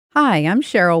Hi, I'm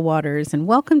Cheryl Waters, and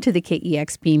welcome to the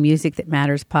KEXP Music That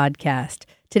Matters podcast.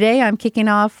 Today, I'm kicking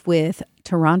off with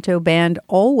Toronto band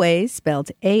Alvvays,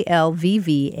 spelled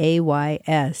Alvvays,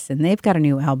 and they've got a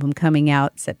new album coming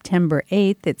out September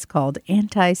 8th. It's called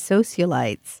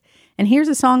Anti-Socialites. And here's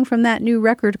a song from that new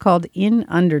record called In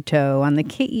Undertow on the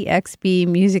KEXP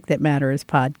Music That Matters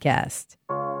podcast.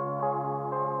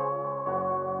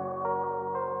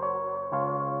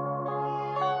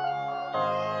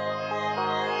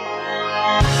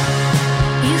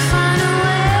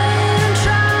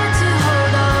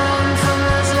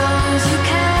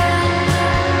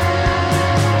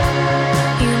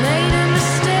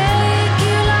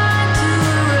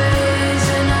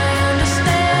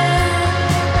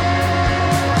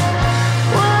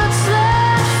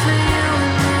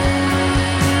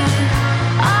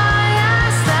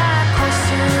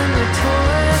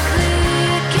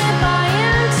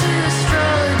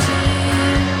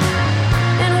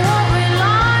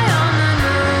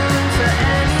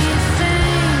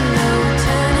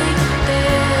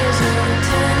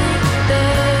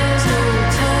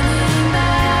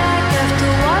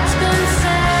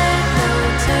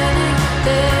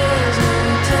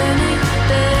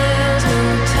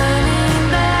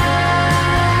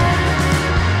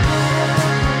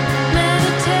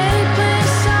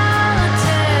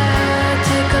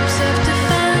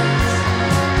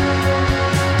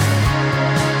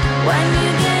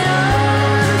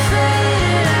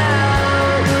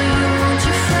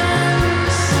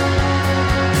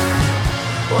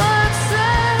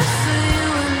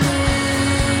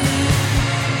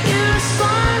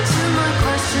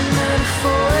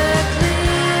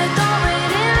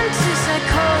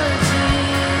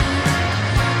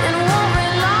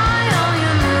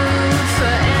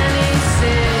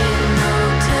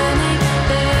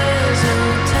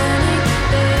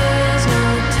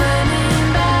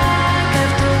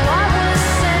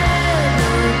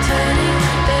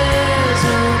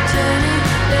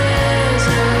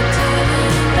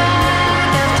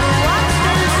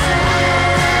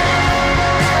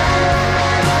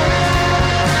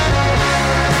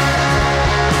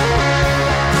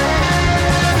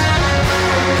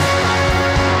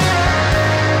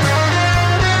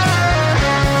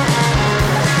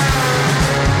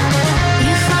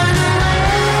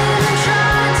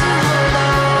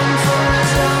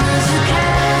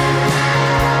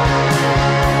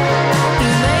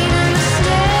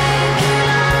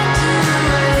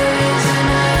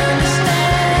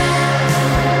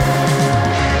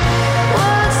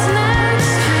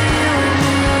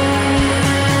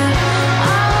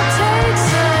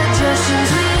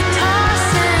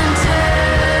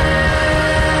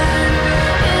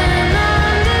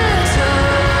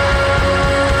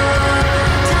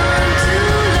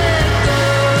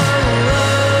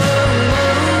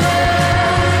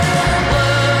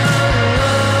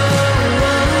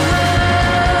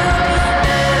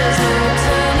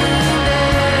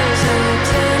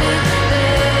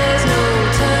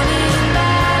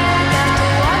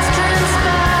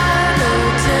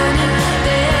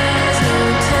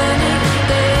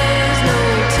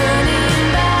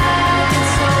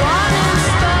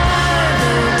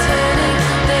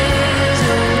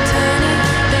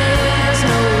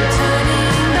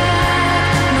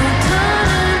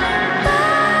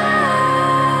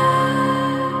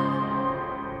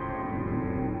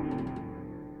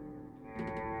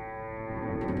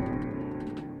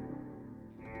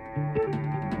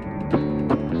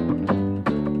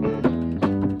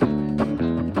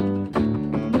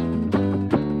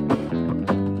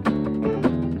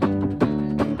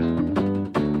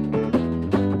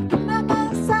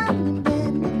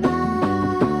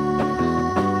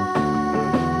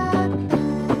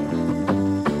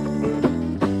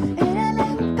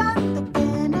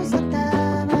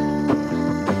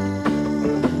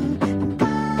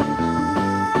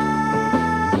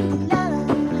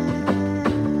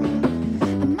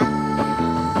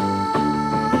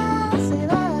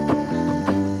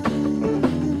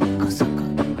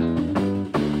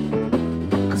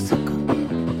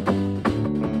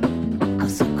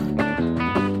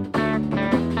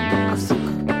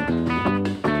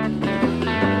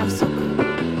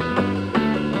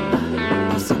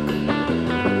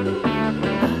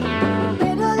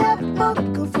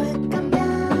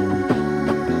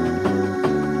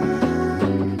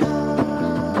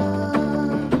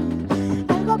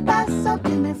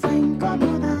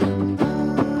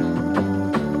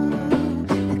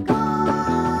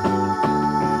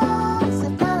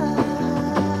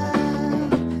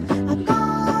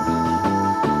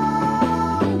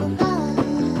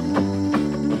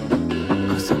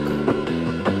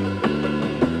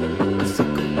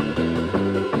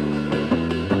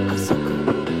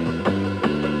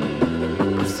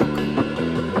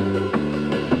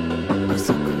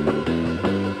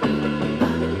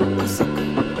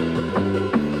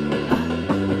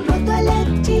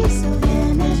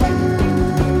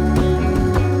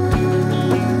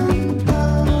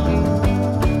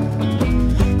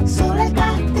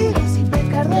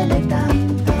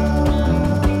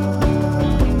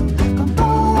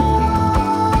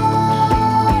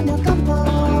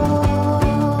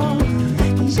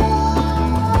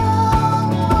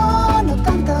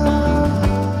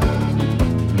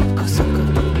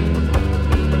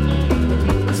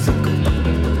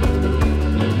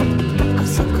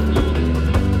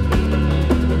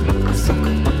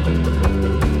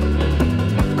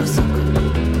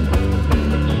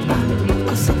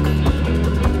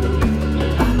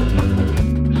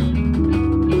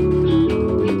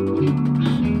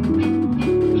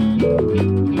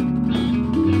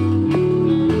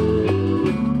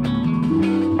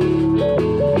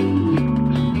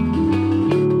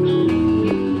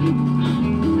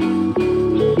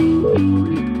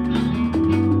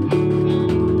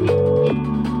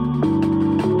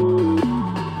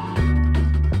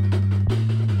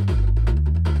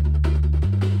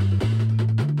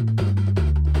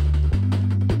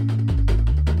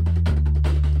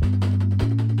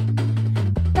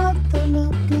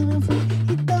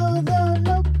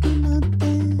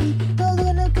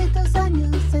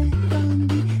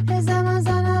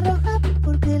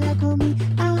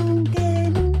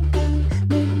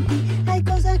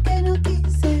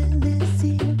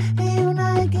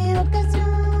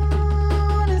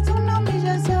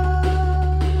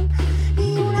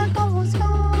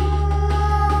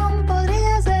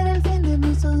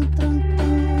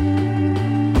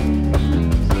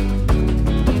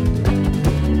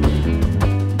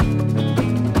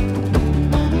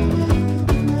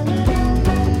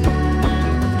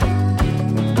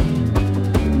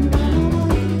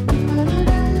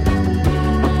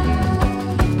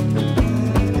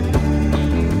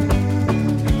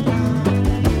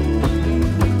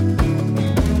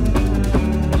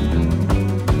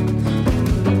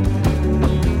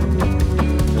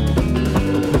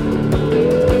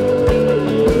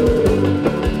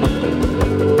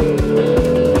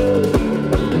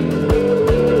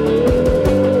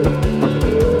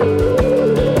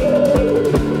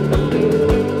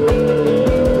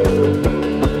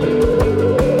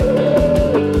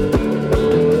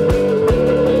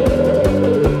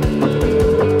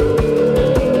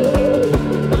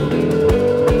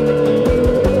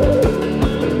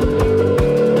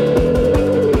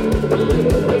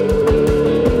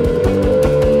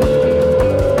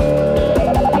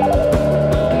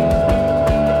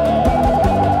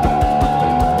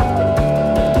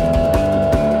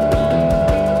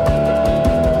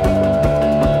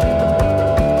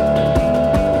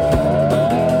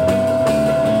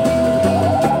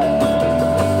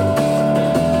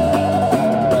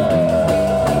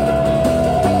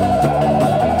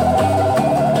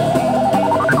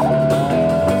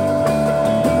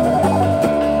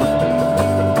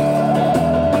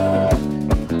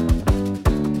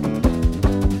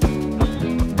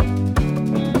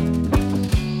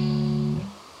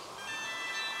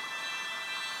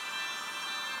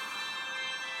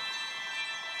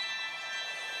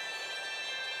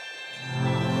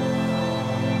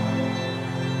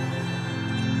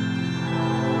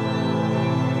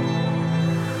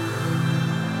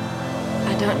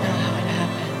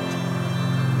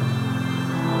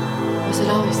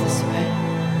 always this way,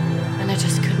 and I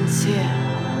just couldn't see it.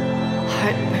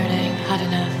 Heart burning hot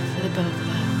enough for the both of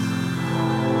us.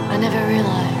 I never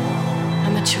realized how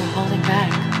much you were holding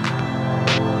back.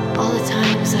 All the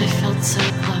times I felt so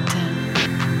plugged in.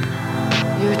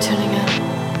 You were tuning up.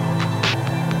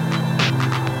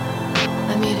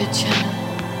 A muted channel,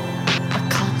 a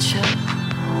cold show,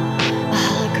 a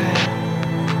hologram,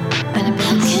 and a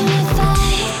band. Can you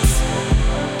fight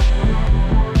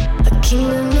a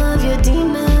kingdom of your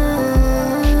demons?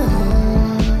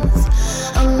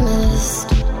 A mist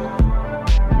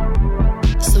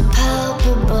so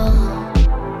palpable.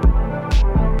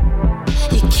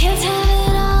 You can't have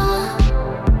it all.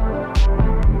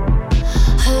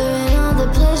 Her and all the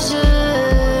pleasure.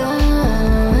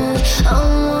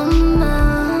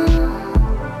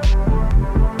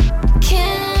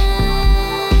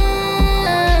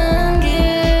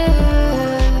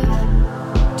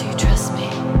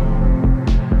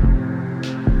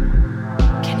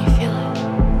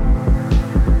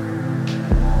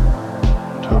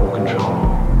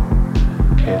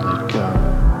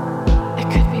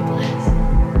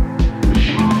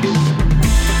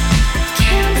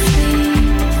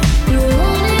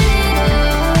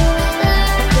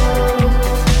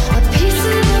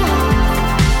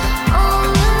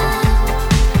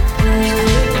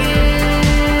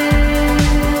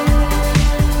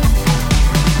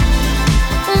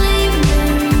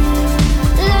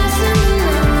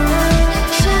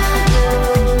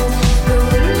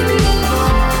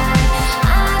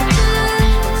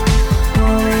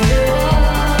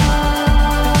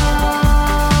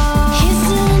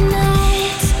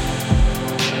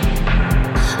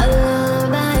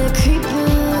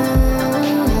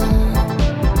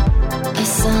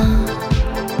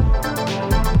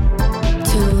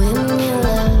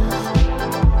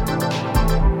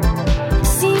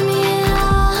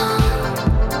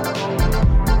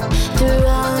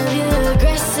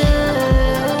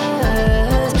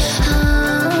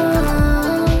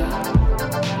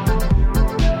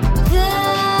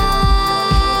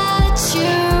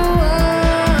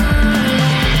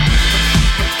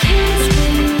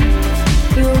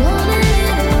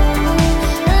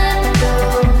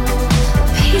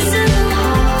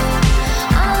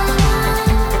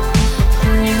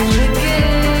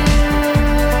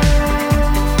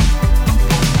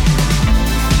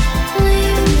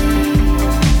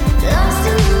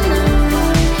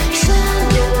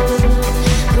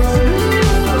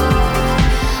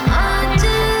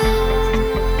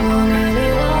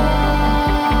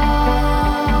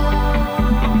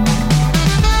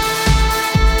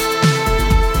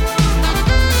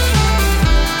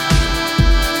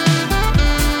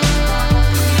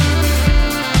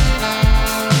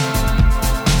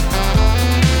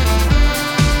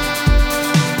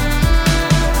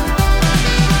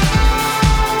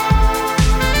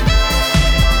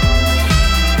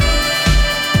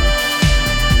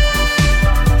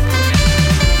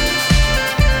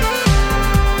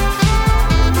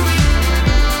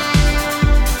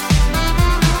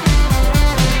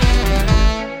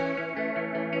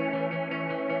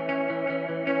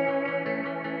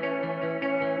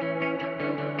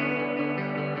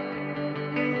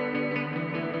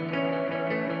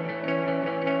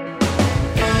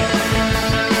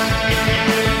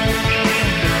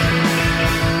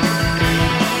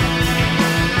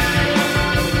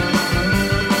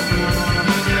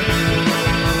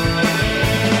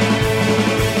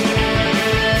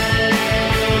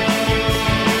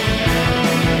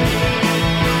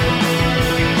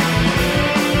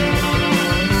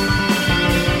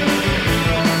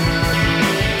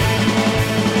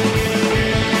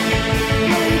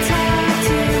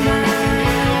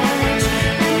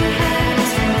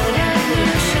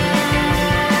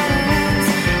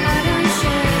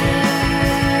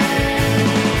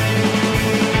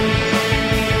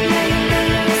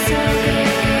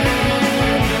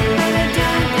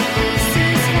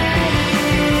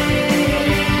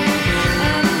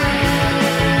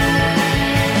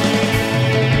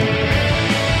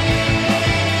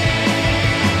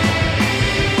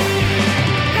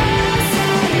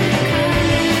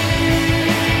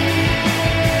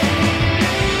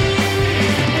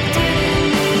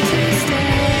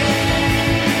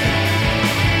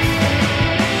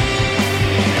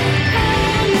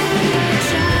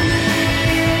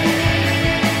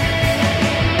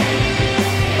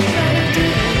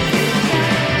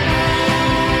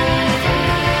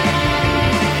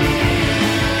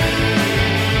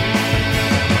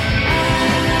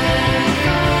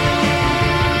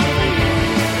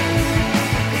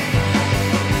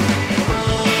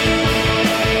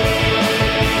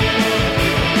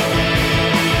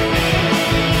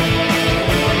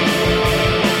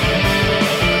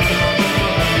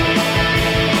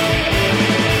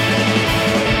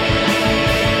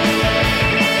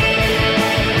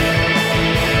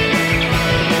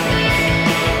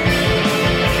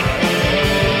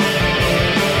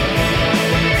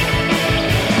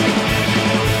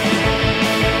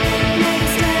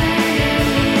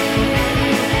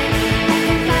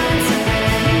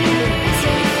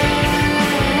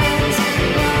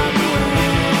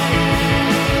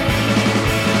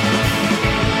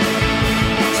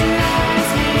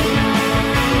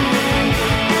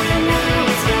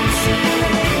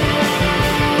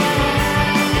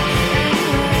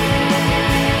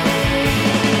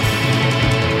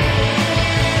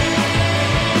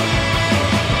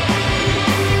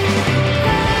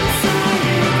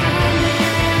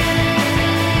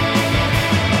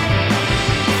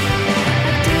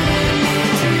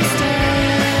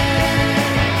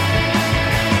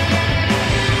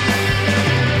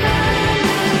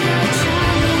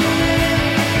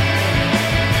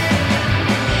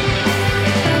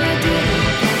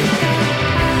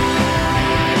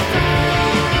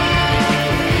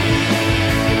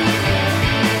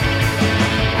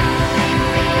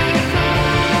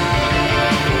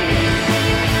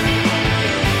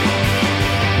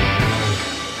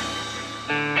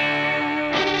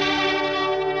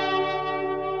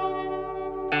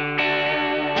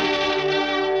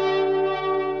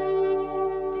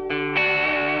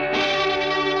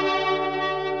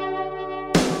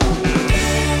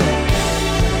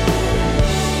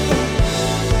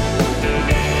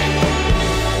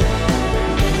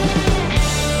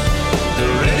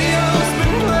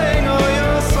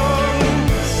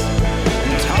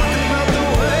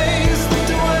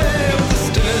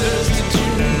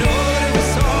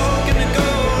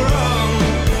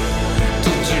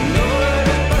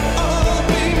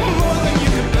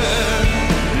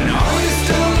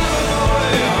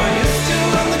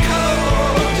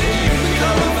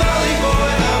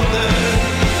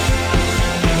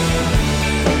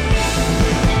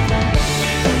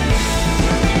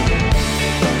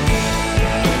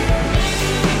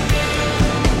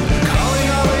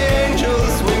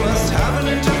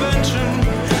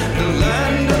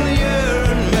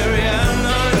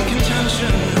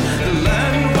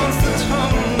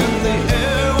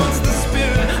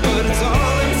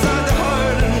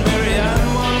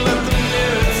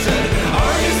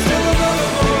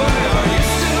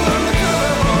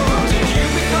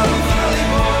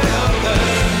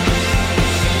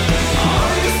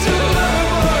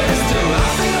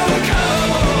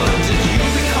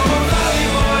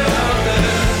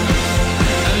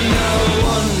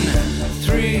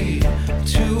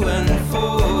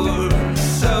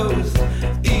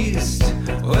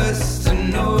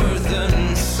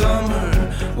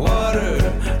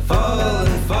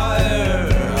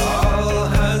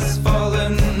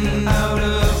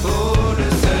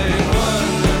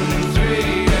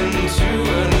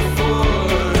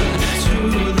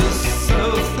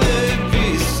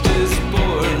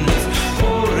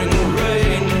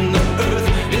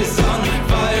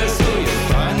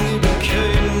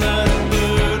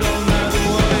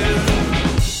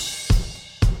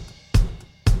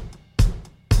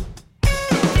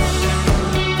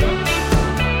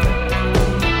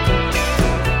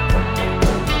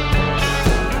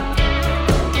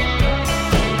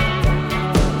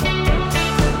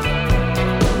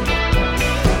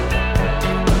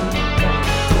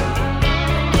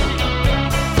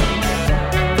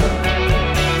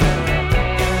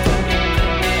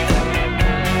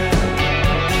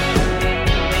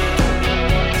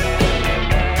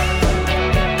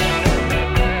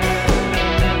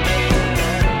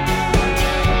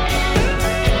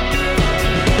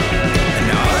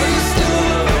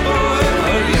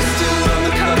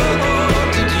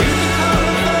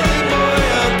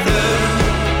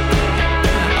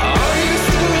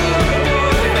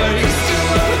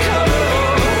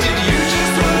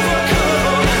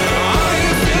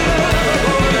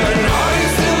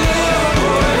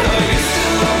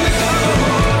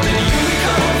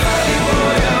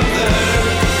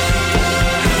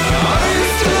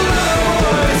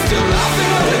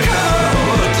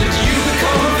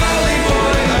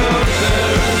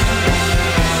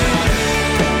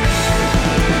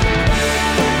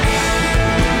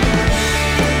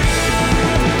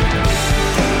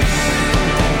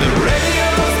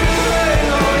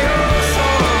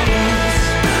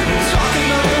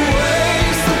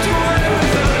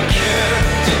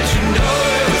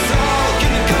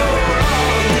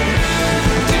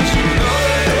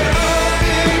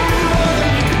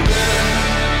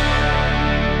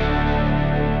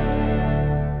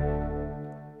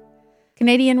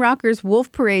 Canadian rockers Wolf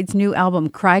Parade's new album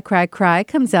Cry, Cry, Cry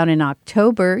comes out in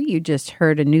October. You just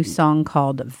heard a new song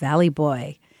called Valley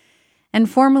Boy. And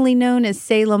formerly known as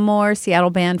C'est l'Amour, Seattle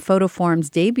band Photoform's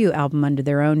debut album under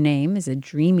their own name is a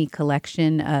dreamy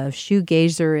collection of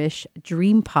shoegazer-ish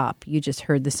dream pop. You just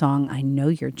heard the song I Know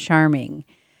You're Charming.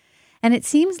 And it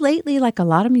seems lately like a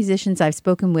lot of musicians I've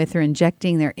spoken with are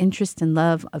injecting their interest and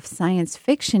love of science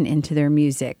fiction into their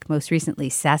music. Most recently,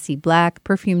 Sassy Black,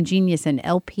 Perfume Genius, and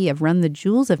LP of Run the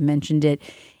Jewels have mentioned it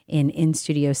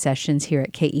in-studio sessions here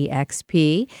at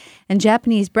KEXP. And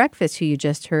Japanese Breakfast, who you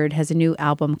just heard, has a new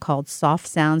album called Soft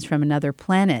Sounds from Another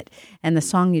Planet. And the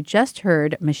song you just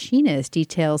heard, Machinist,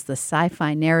 details the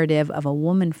sci-fi narrative of a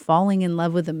woman falling in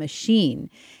love with a machine.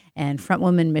 And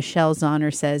frontwoman Michelle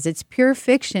Zauner says it's pure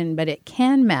fiction, but it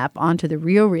can map onto the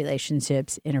real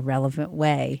relationships in a relevant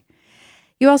way.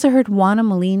 You also heard Juana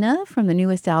Molina from the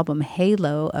newest album,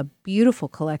 Halo, a beautiful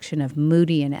collection of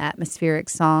moody and atmospheric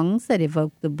songs that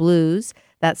evoke the blues.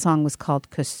 That song was called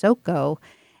Kosoko,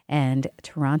 and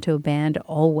Toronto band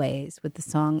Always with the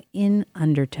song In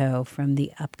Undertow from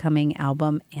the upcoming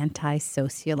album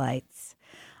Anti-Socialites.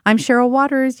 I'm Cheryl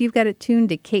Waters. You've got it tuned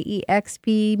to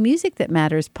KEXP Music That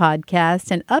Matters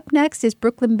podcast. And up next is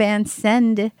Brooklyn band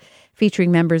Send,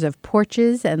 featuring members of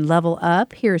Porches and Level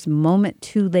Up. Here's Moment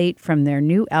Too Late from their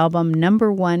new album,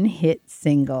 #1 hit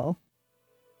single.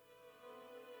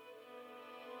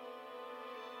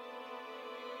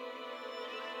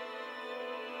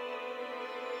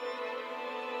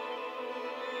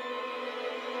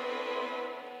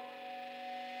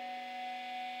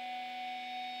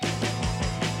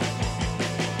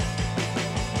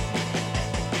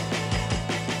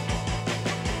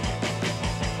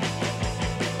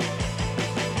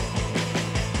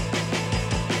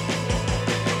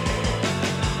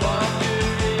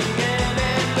 Wandering in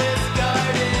endless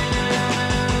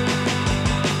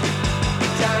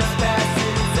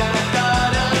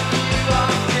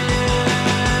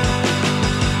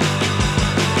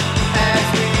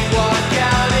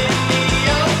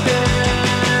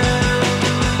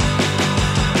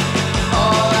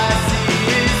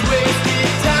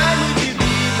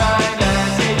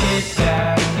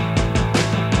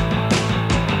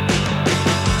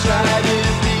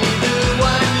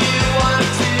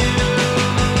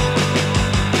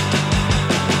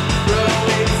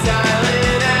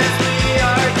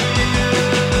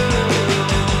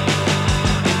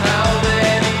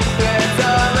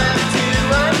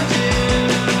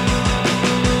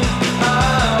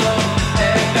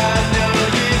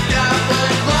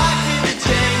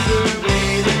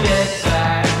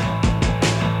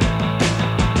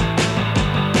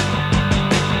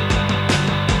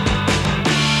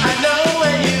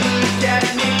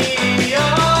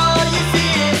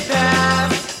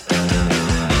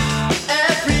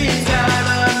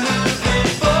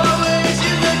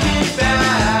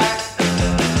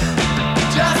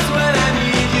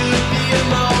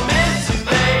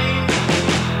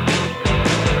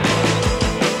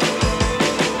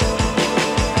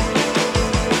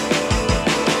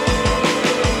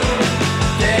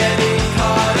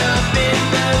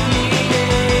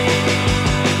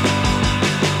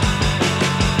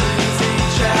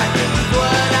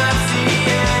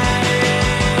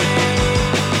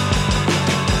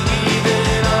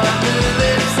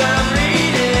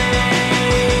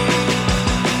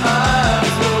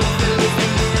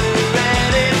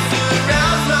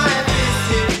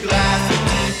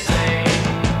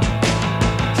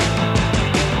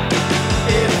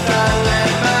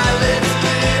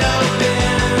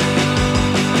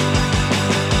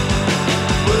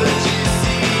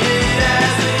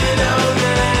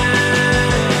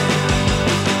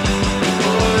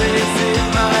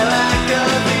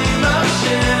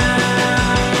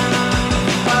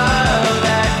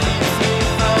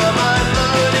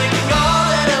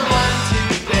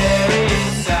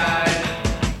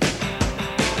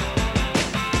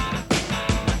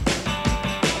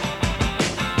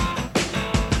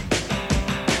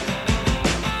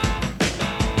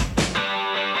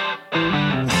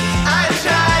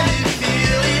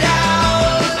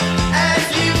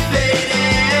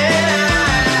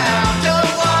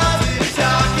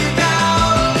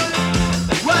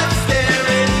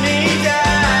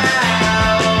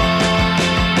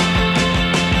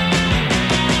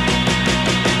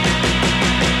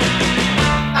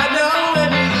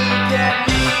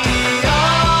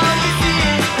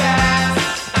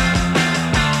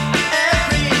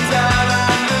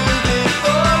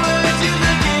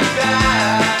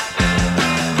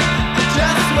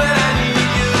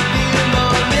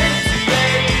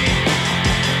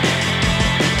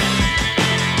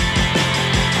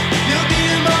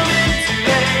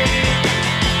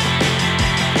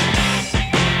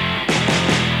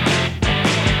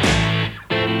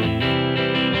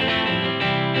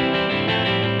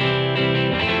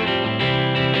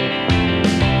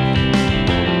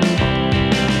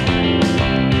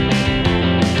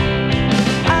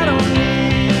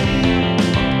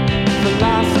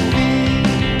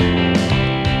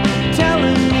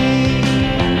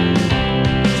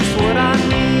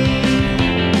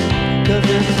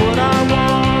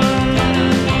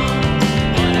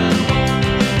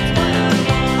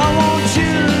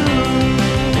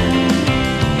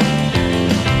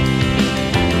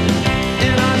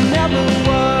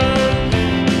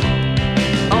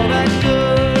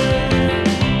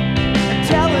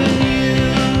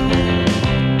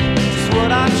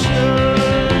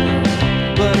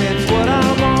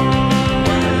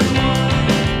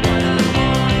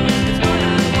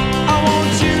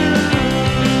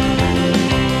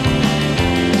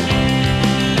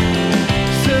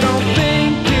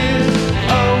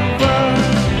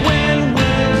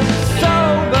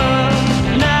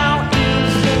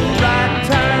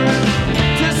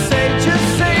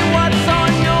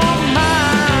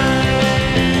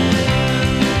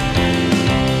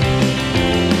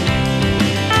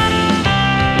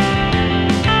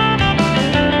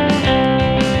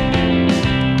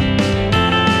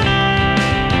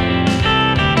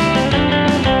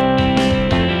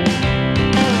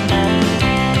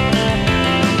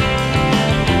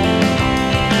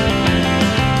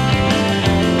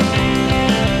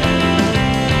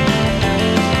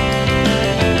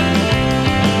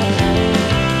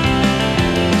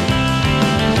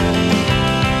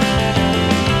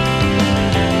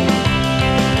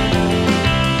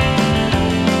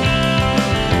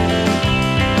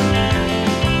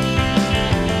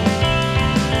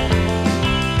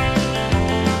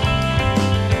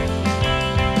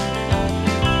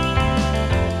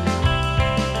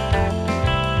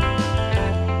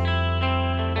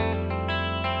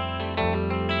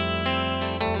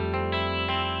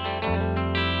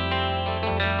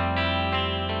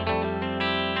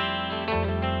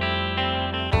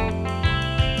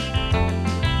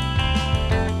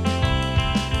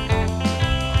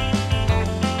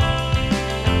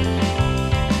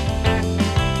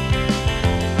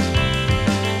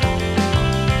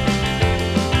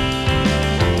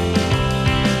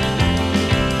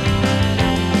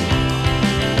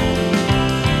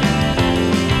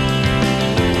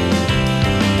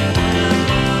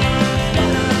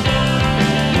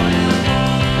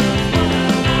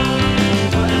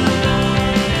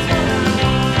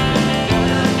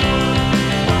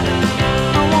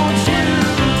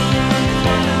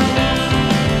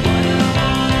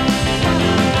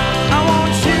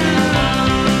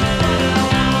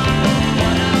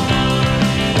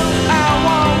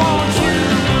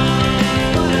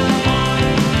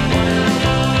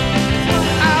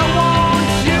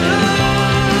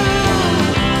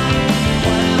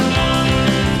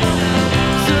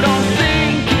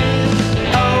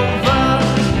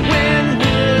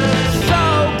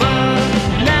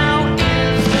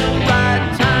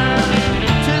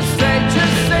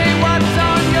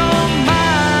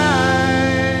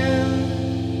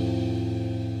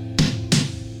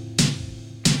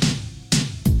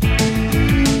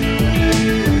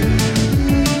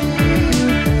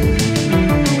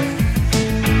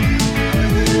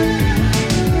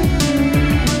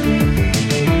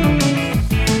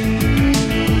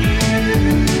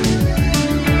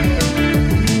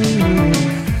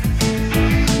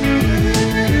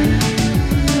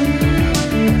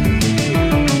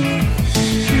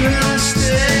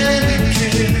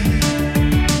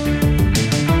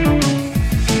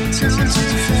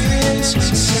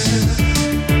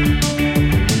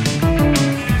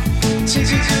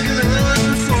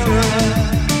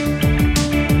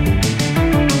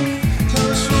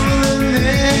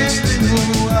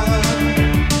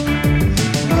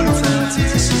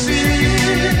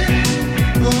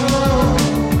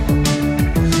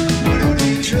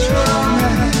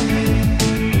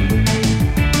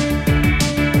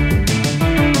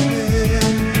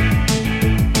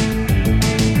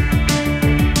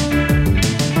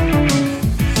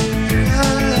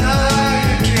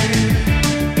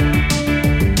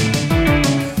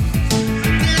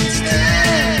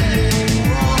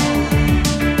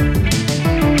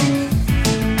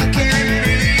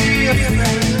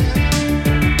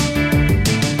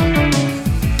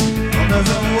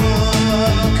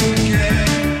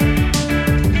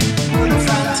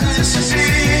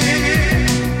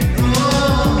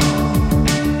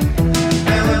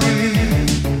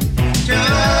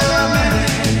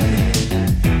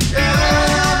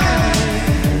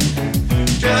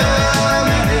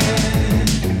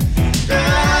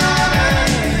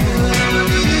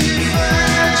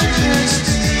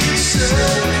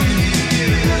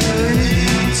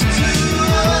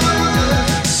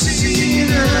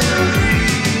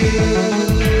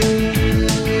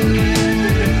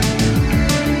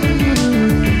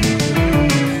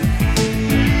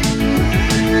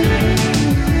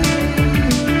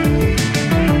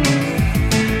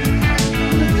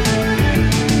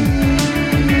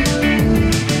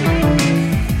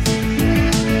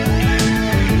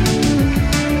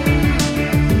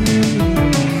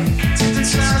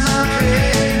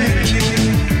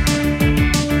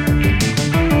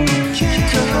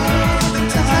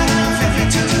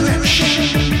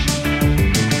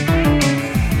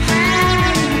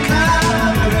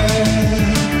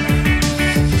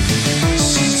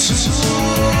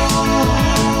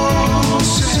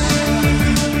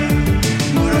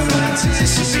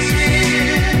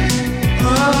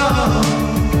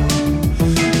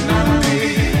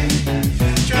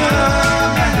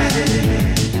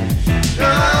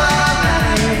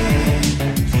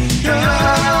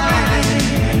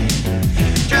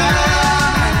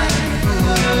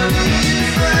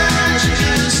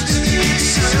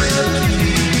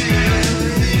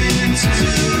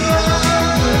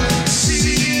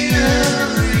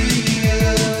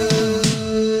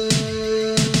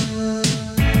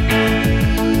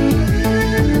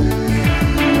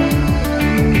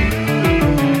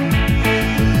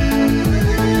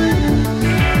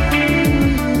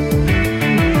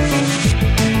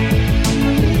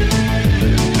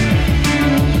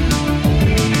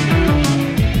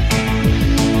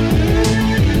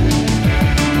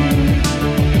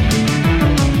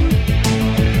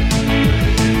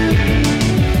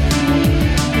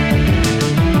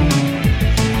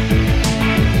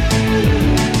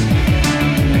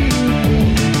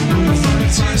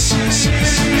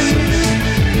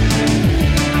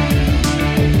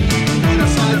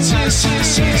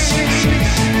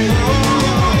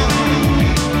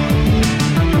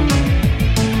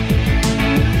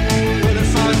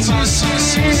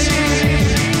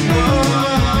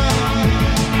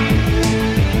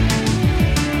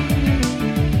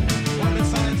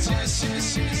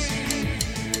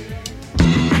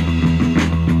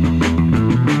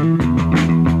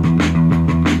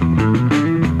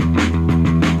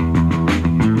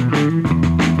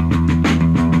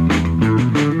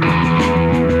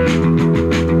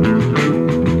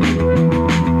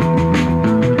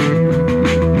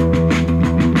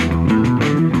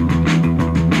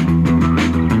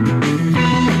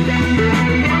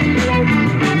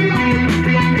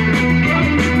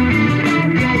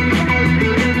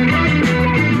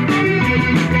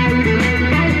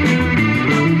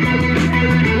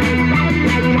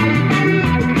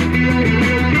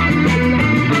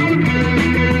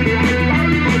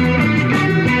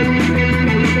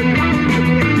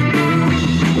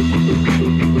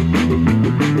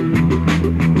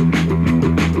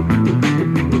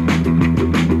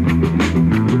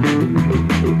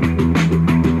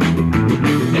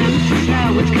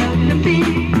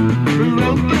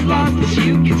lost as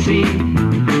you can see.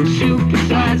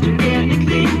 Supersized organic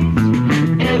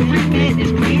things, every bit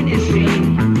is green and seen.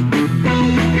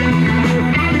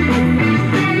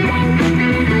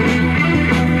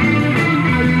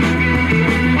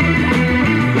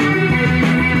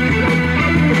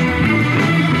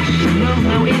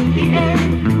 Somehow in the end,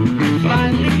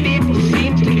 finally people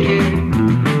seem to care.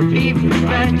 People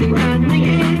crashing, running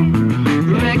in,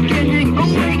 reckoning,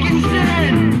 awake and sad.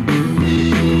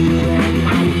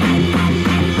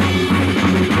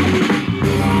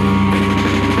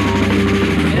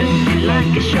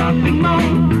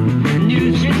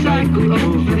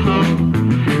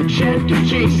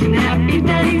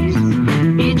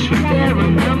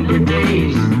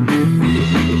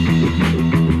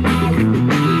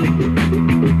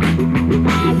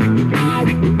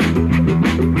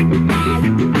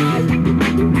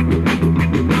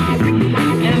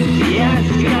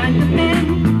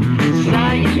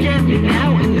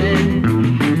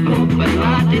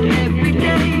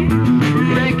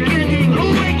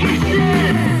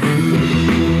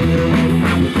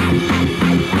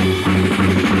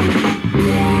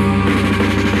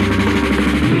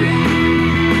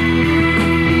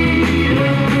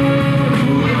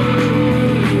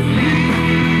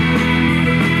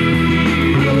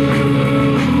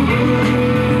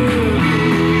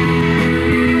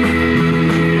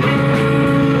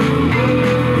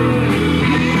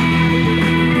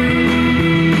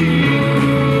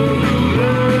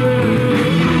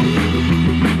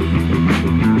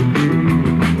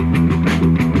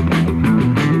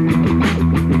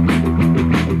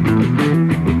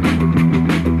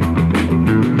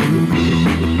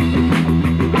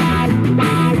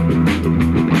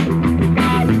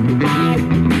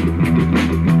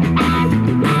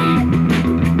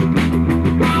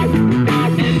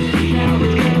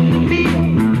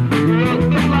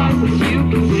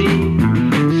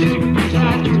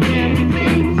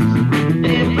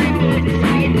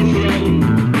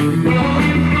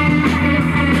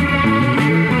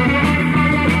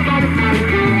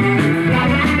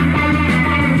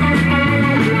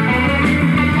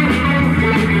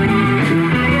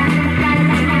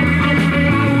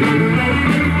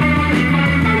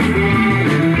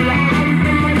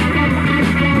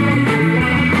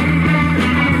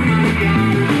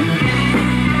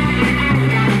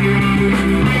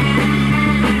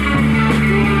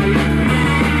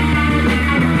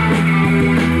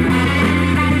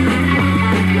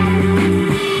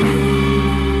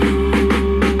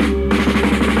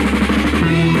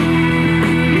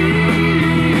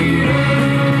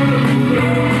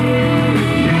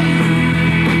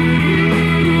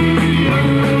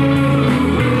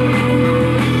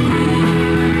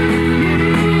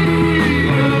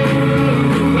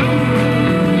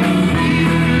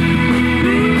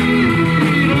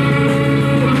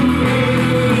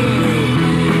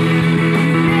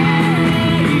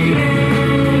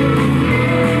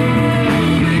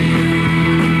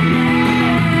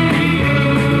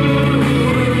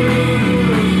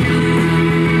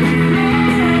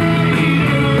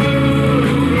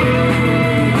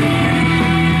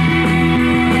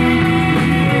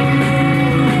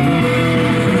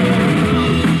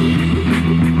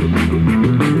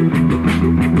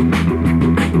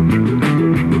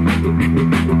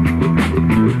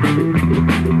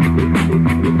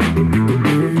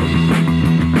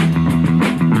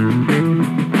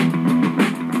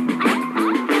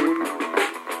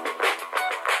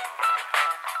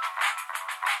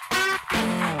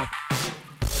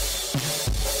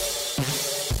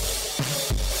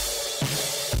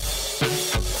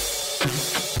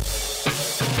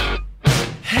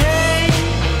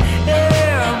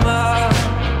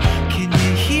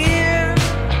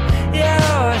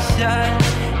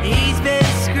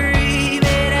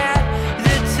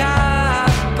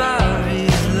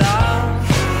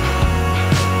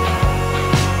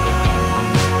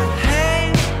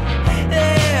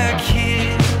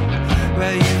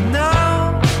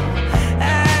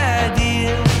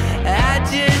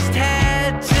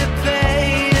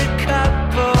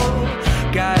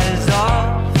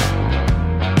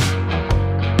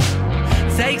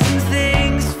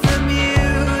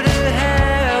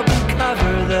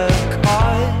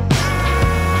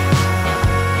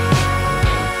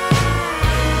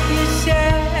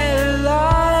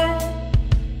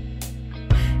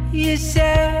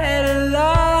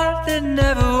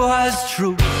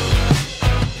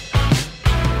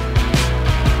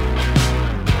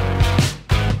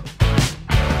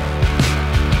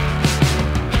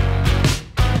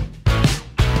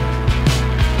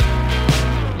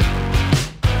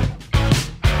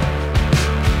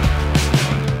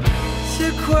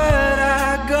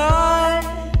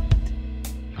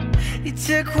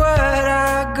 took what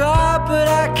I got, but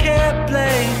I can't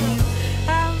blame you.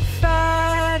 I'll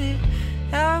fight it,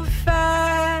 I'll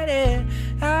fight it.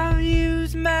 I'll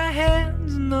use my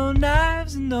hands, no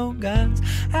knives and no guns.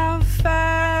 I'll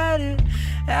fight it,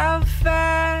 I'll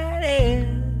fight it.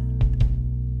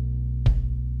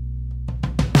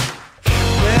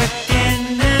 Worked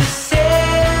in the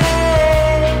sand,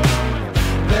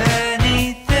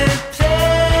 beneath the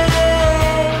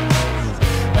plains,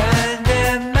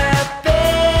 under my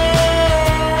bed,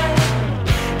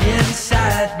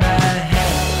 inside my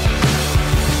head.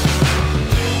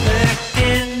 Worked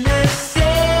in the sand,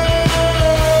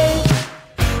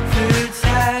 through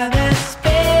time and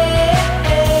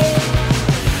space,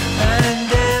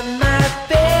 under my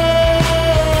bed,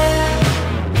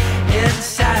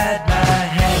 inside my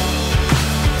head.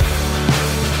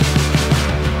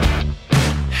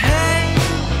 Hey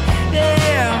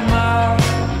there, Mom,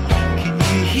 can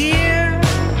you hear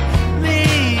me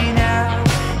now?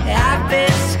 I've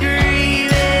been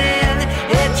screaming in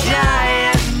a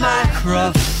giant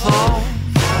microphone.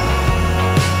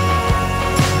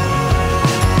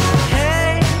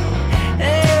 Hey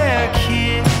there,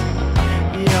 kid,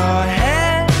 your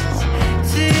head's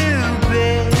too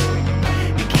big.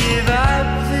 Give up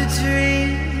the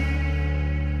dream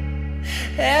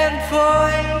and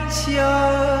point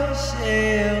your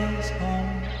sails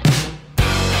home.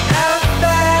 I'll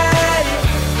fight it,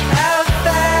 I'll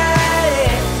fight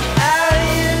it. I'll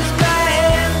use my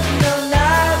hands, no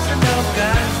knives and no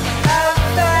guns. I'll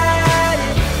fight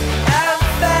it, I'll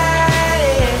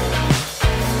fight it.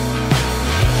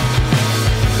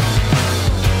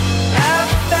 I'll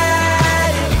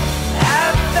fight it,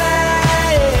 I'll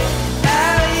fight it.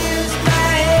 I'll use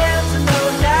my hands, no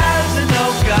knives and no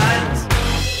guns.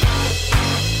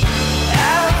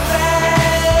 I'll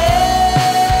fight it.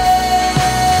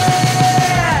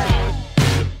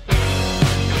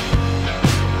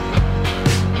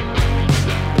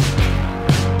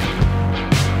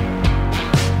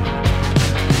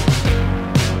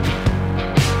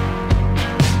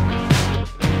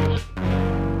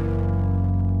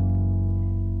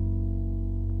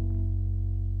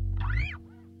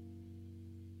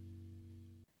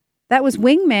 That was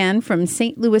Wingman from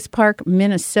St. Louis Park,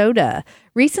 Minnesota.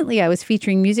 Recently, I was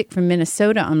featuring music from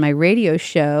Minnesota on my radio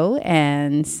show,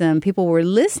 and some people were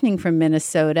listening from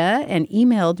Minnesota and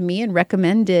emailed me and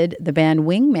recommended the band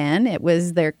Wingman. It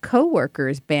was their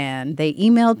co-workers band. They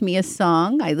emailed me a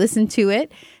song. I listened to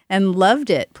it and loved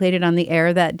it. Played it on the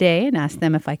air that day and asked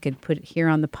them if I could put it here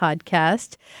on the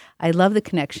podcast. I love the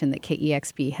connection that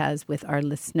KEXP has with our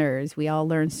listeners. We all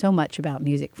learn so much about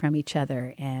music from each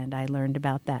other, and I learned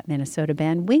about that Minnesota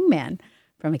band Wingman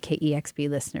from a KEXP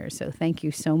listener, so thank you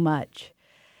so much.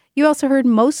 You also heard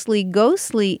Mostly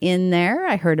Ghostly in there.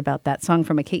 I heard about that song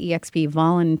from a KEXP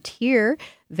volunteer.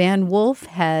 Van Wolf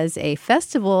has a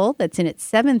festival that's in its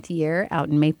 7th year out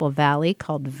in Maple Valley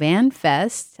called Van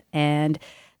Fest, and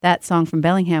that song from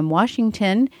Bellingham,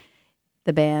 Washington,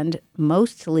 the band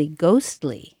Mostly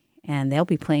Ghostly. And they'll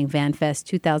be playing Van Fest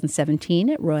 2017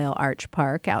 at Royal Arch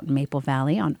Park out in Maple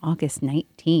Valley on August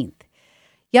 19th.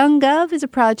 Young Gov is a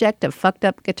project of fucked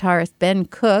up guitarist Ben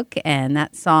Cook, and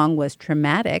that song was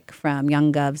Traumatic from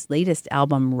Young Gov's latest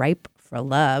album, Ripe for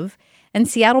Love. And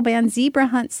Seattle band Zebra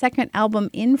Hunt's second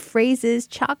album, In Phrases,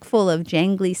 chock full of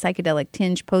jangly psychedelic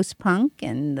tinge post-punk,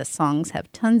 and the songs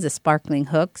have tons of sparkling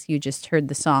hooks. You just heard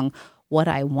the song What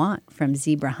I Want from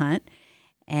Zebra Hunt.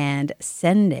 And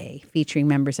Sende, featuring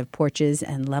members of Porches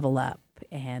and Level Up,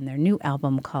 and their new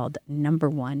album called Number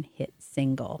One Hit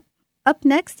Single. Up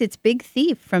next, it's Big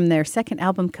Thief from their second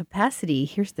album, Capacity.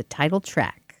 Here's the title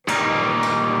track.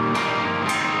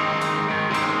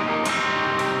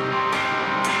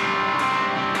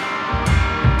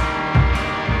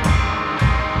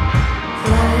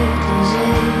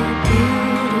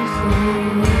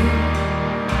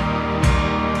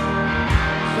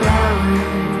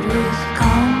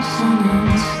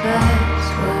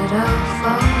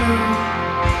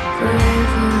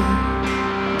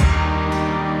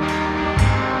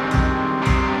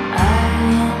 I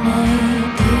am a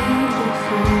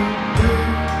beautiful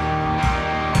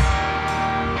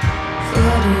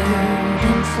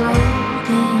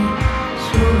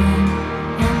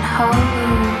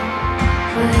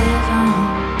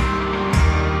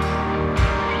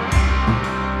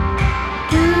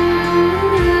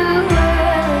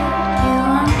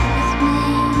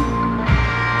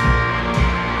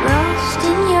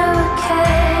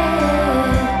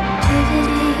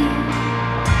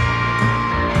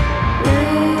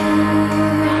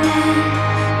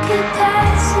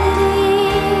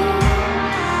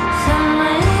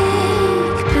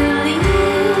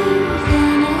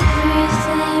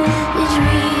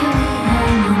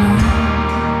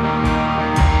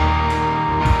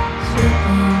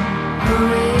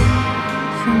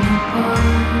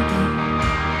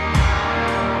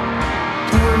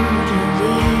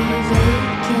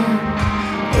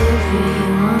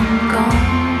everyone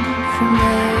gone from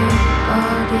their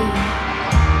body.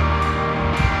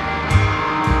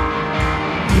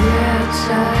 You're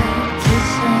outside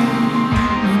kissing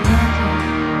another.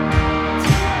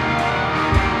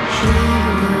 She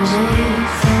was a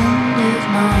friend of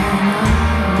mine. I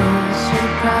was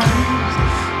surprised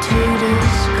to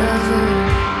discover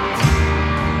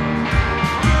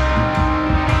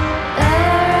I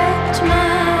wrapped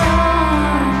my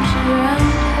arms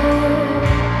around her.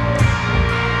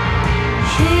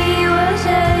 She was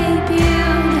a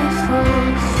beautiful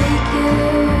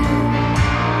figure.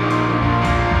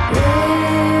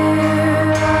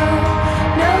 There are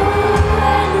no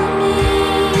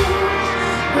enemies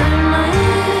when I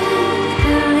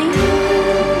believe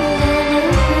that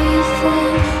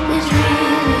everything is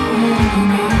really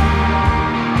enough.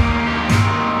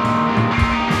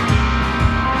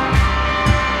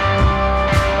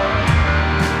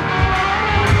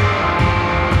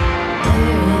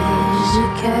 There is a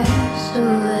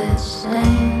castle that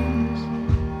stands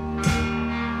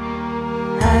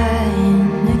high in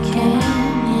the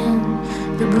canyon.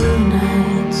 The blue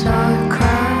nights are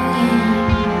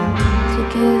crying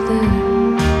together.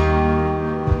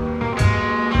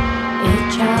 A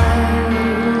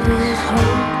child is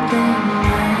holding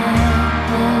my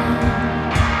hand.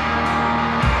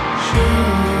 She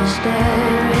is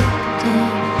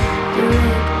directing the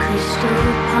red crystal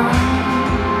pond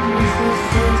with a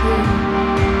feather.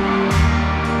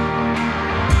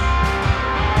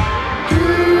 Do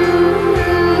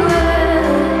what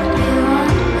you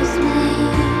want with me,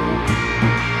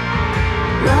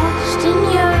 lost in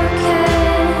your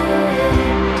captivity,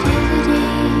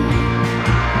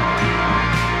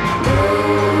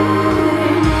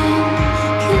 burning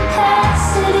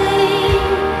capacity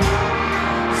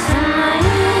for my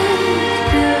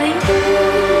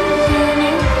believers, and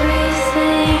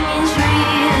everything is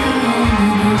really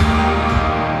enough.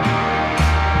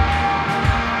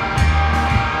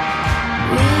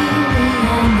 Really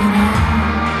enough.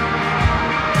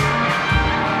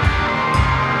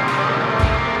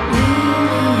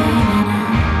 Really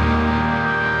enough.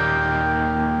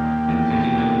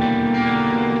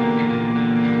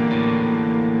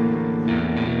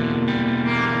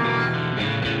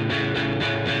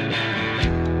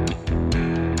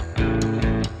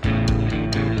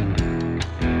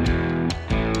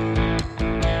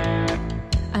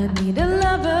 I need a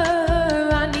lover,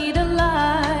 I need a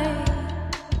light.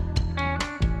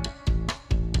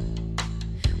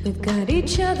 We've got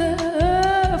each other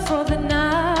for the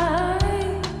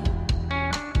night.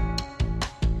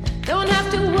 Don't have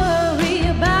to worry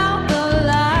about the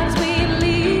lives we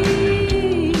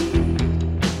lead.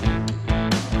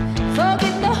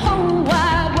 Forget the whole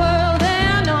wide world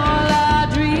and all our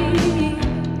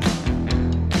dreams.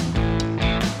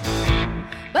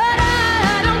 But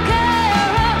I don't care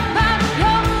about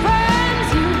your friends.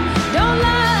 You don't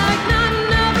like none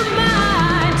of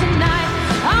mine tonight.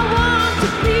 I want to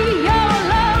be your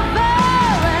lover.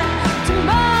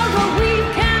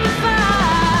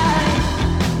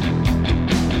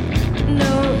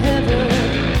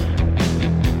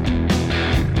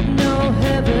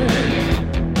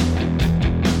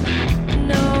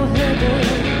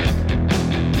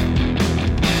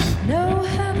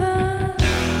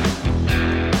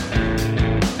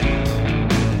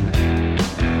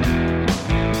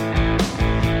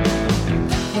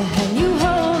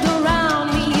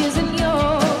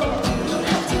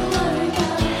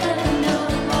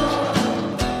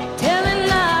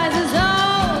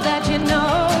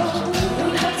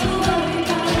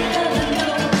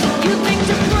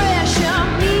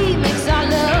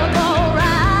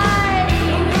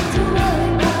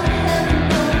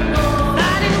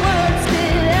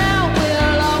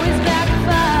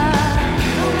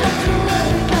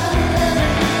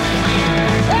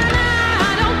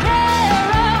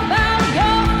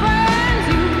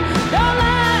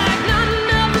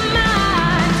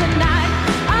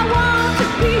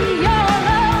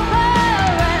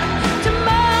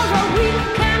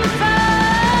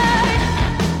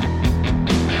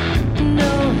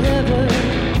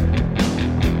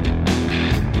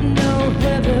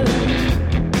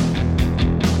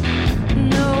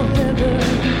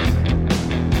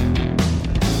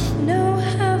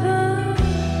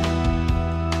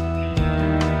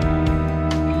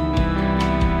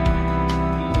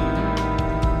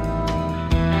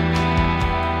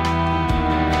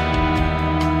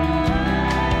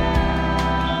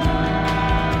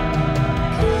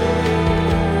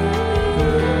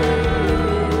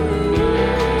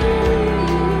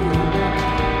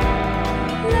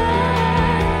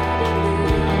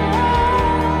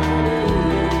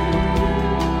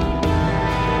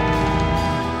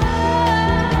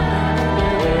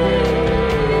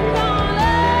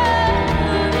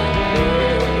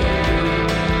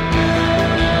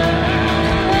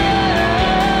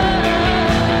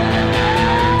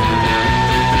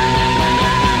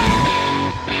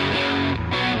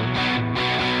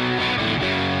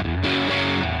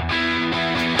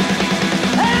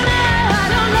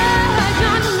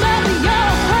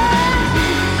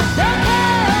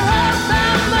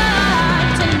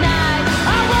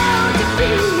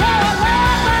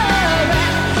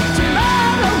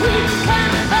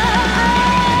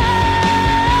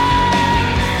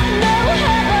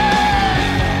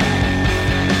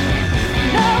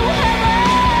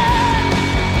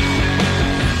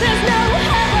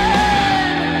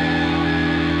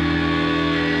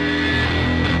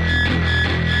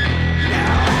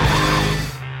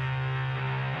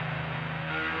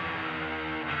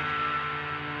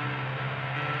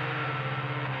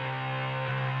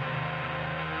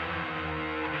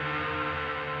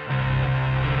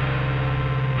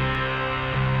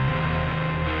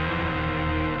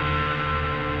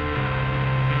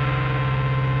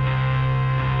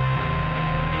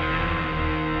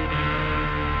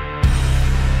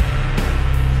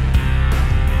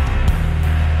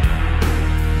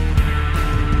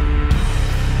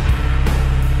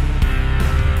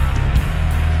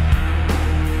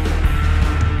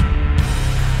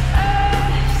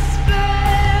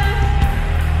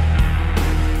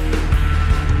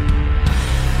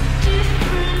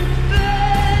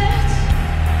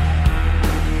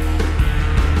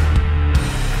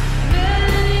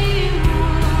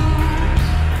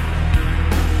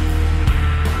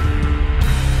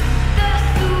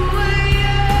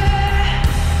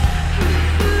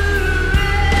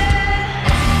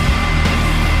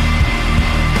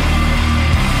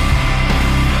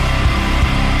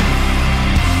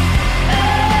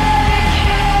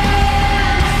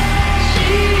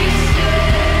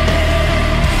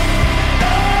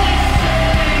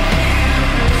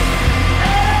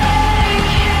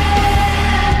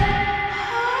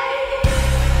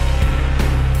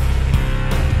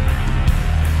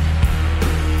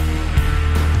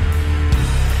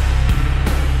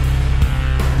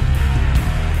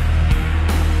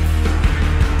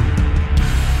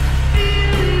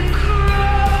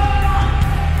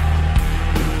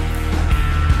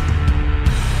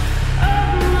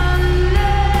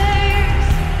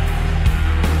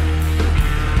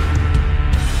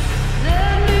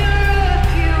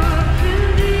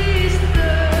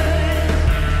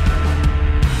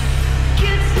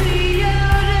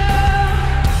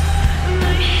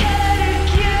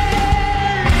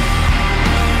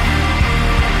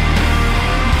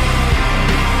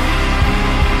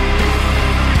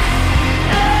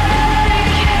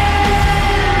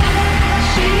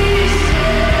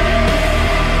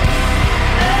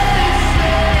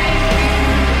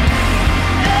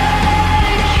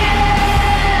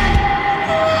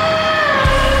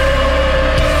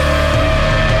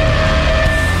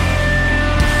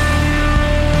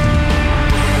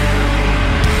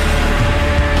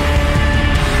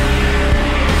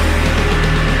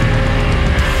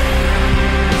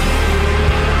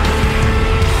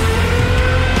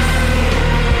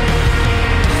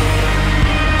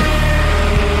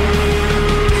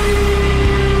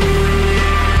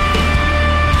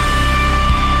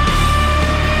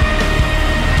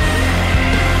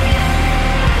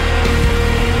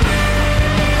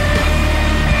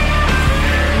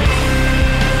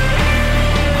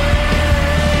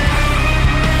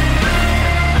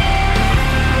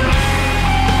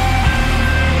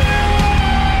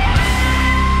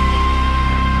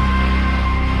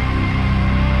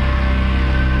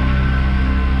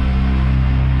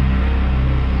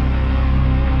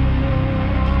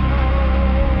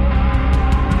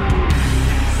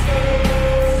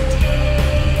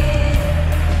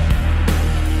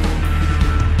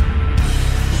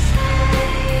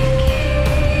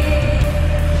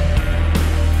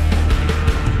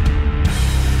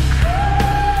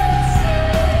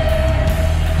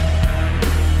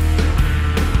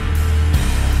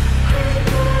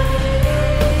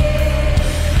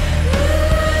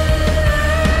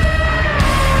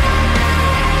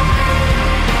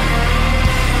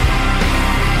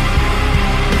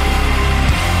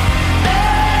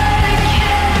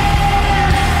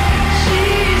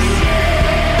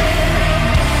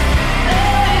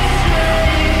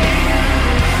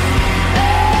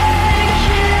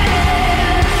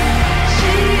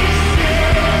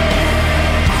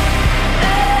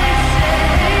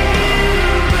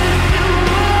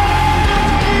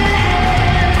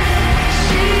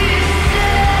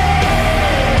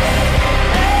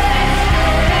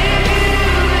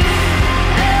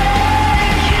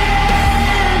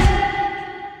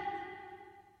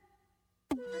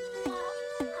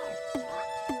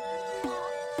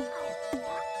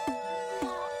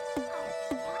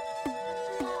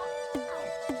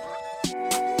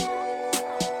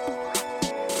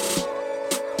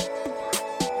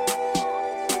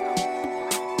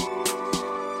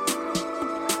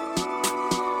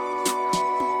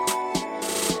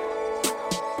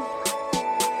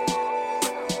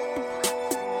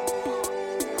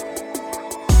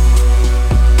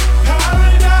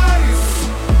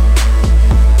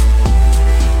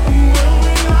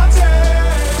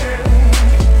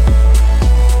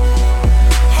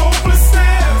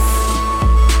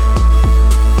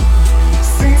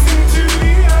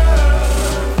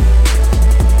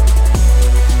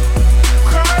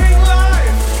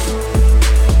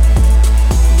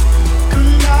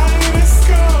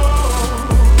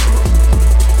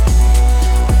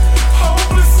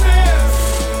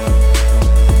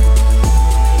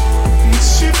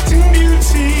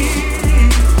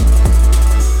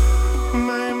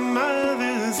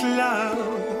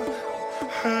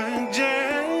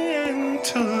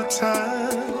 gentle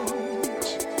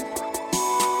touch.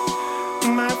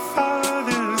 My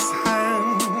father's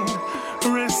hand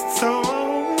rests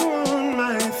on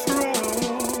my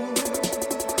throat.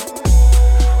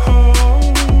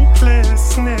 Hopelessness,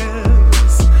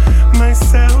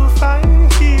 myself, I'm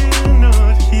here,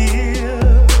 not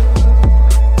here.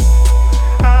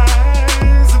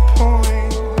 As a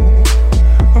point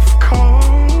of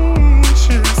consciousness.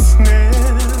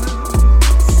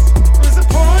 There's a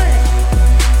point,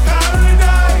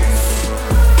 paradise.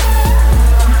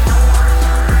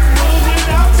 World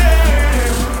without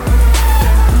end.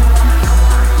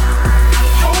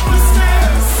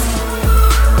 Hopelessness.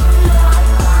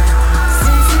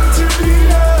 Sinks into the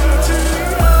earth.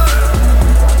 My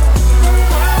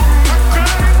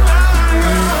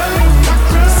crying line, my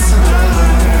crescent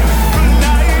line.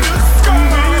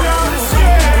 Kaleidoscope.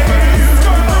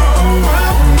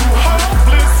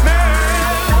 Hopelessness.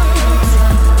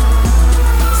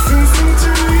 Sinks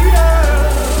into the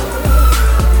earth.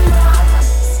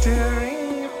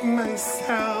 Staring at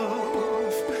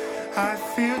myself, I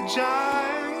feel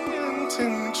giant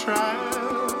and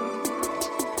trapped,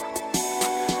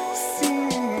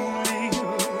 seemingly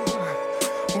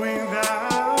without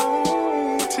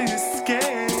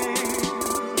escape.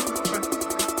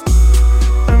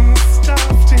 I'm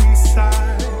stuffed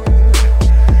inside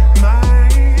my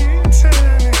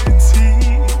eternity.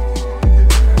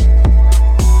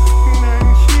 And I'm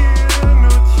here,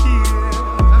 not here.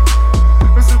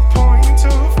 There's a point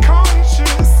of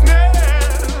consciousness.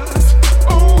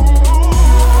 Ooh,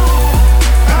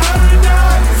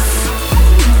 paradise.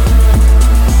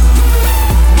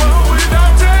 World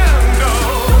without end.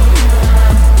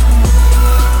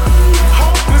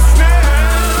 Hopelessness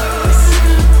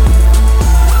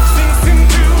sinks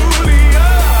into the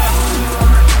earth.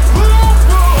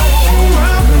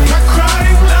 My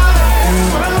crying line,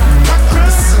 my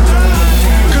crescent line.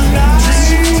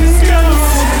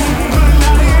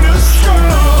 Kaleidoscope.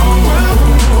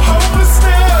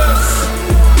 Hopelessness.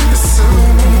 So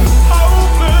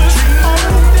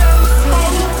hopeless,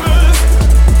 hopeless.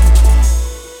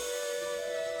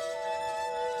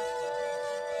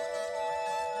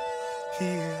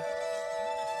 Here,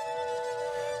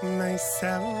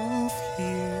 myself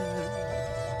here.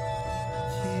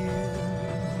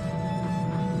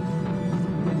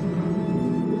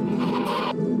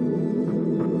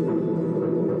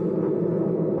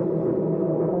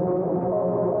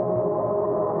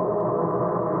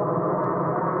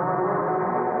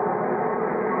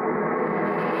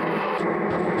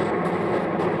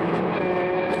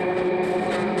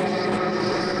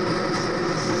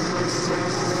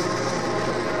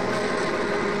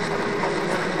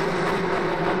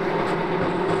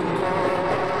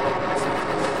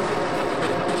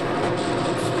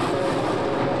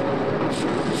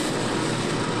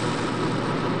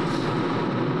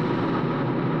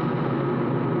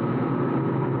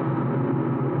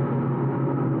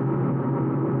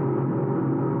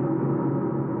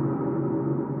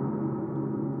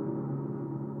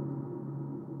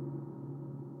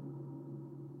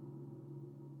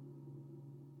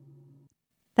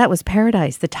 That was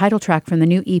Paradise, the title track from the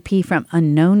new EP from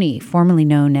Unknowny, formerly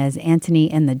known as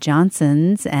Anthony and the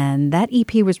Johnsons, and that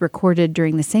EP was recorded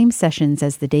during the same sessions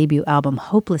as the debut album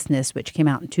Hopelessness, which came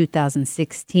out in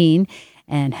 2016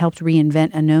 and helped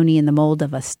reinvent Unknowny in the mold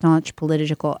of a staunch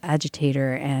political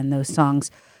agitator, and those songs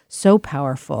so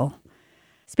powerful.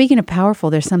 Speaking of powerful,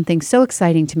 there's something so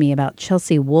exciting to me about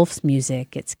Chelsea Wolfe's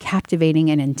music. It's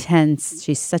captivating and intense.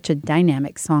 She's such a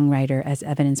dynamic songwriter, as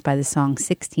evidenced by the song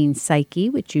 16 Psyche,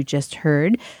 which you just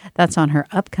heard. That's on her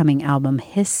upcoming album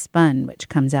Hiss Spun, which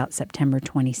comes out September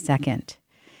 22nd.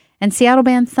 And Seattle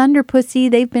band Thunder Pussy,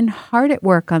 they've been hard at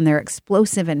work on their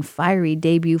explosive and fiery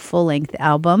debut full-length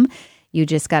album. You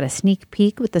just got a sneak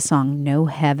peek with the song No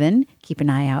Heaven. Keep an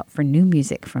eye out for new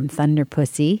music from Thunder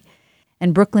Pussy.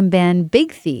 And Brooklyn band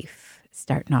Big Thief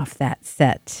starting off that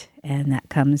set. And that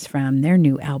comes from their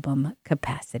new album,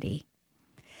 Capacity.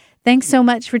 Thanks so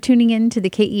much for tuning in to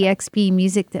the KEXP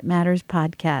Music That Matters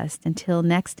podcast. Until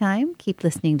next time, keep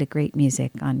listening to great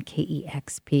music on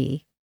KEXP.